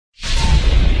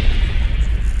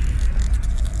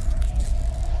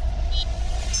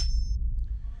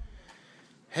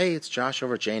Hey, it's Josh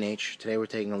over at J&H. Today we're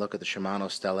taking a look at the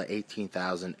Shimano Stella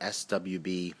 18000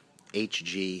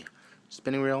 SWBHG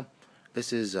spinning reel.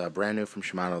 This is brand new from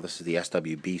Shimano. This is the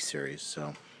SWB series.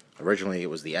 So originally it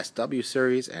was the SW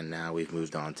series, and now we've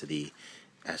moved on to the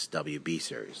SWB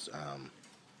series.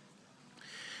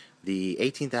 The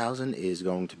 18000 is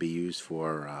going to be used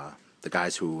for the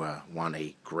guys who want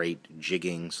a great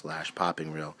jigging /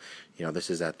 popping reel. You know,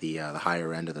 this is at the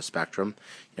higher end of the spectrum.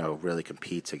 You know, it really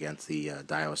competes against the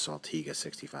Dio Saltiga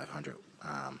 6500.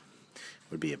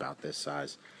 Would be about this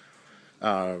size.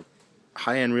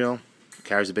 High-end reel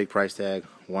carries a big price tag,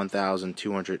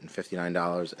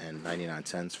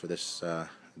 $1,259.99 for this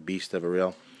beast of a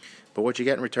reel. But what you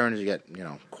get in return is you get,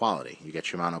 quality. You get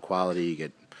Shimano quality. You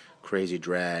get crazy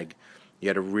drag. You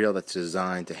get a reel that's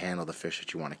designed to handle the fish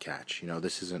that you want to catch. You know,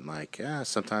 this isn't like,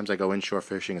 sometimes I go inshore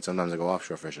fishing and sometimes I go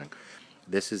offshore fishing.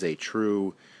 This is a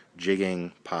true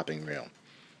jigging, popping reel.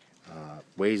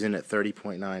 Weighs in at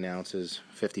 30.9 ounces,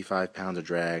 55 pounds of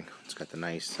drag. It's got the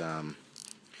nice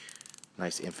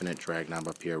infinite drag knob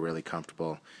up here, really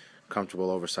comfortable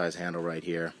oversized handle right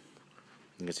here.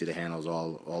 You can see the handle's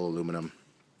all aluminum.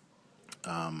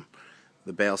 The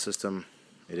bail system,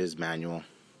 it is manual,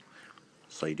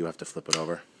 so you do have to flip it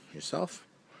over yourself.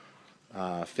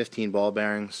 15 ball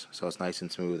bearings, so it's nice and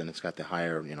smooth, and it's got the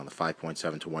higher, the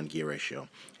 5.7 to 1 gear ratio.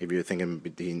 If you're thinking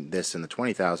between this and the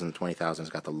 20000, the 20000's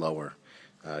got the lower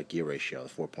gear ratio, the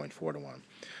 4.4 to 1.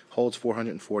 Holds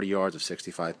 440 yards of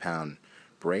 65-pound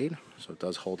braid, so it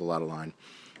does hold a lot of line.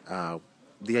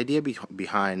 The idea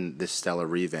behind this Stella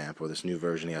revamp, or this new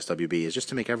version of the SWB, is just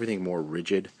to make everything more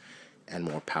rigid and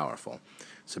more powerful.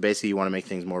 So basically you want to make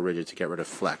things more rigid to get rid of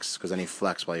flex, because any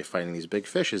flex while you're fighting these big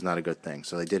fish is not a good thing.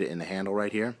 So they did it in the handle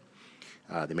right here.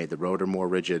 They made the rotor more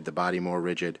rigid, the body more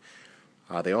rigid.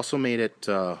 They also made it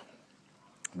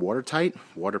watertight,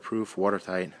 waterproof,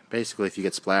 watertight. Basically, if you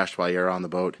get splashed while you're on the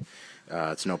boat,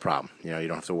 it's no problem. You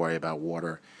don't have to worry about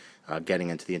water getting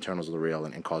into the internals of the reel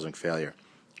and causing failure.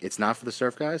 It's not for the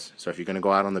surf guys, so if you're going to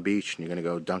go out on the beach and you're going to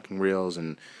go dunking reels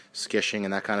and skishing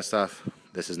and that kind of stuff,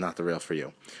 this is not the reel for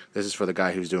you. This is for the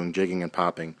guy who's doing jigging and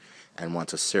popping and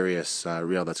wants a serious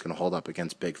reel that's going to hold up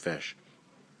against big fish.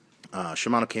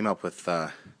 Shimano came up with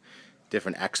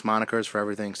different X monikers for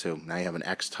everything, so now you have an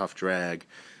X Tough Drag,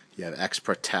 you have X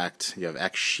Protect, you have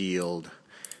X Shield,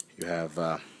 you have,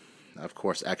 of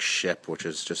course, X Ship, which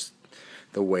is just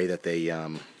the way that they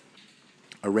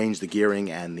arrange the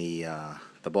gearing and the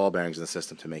ball bearings in the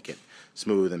system to make it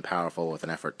smooth and powerful with an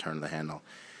effort turn of the handle.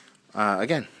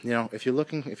 Again, if you're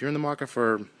in the market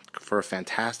for a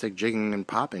fantastic jigging and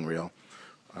popping reel,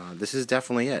 this is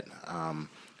definitely it.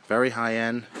 Very high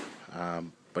end,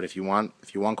 but if you want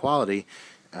quality,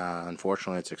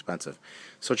 unfortunately it's expensive.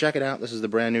 So check it out. This is the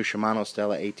brand new Shimano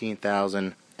Stella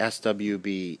 18000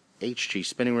 SWB HG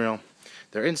spinning reel.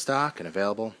 They're in stock and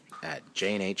available at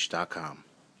jnh.com.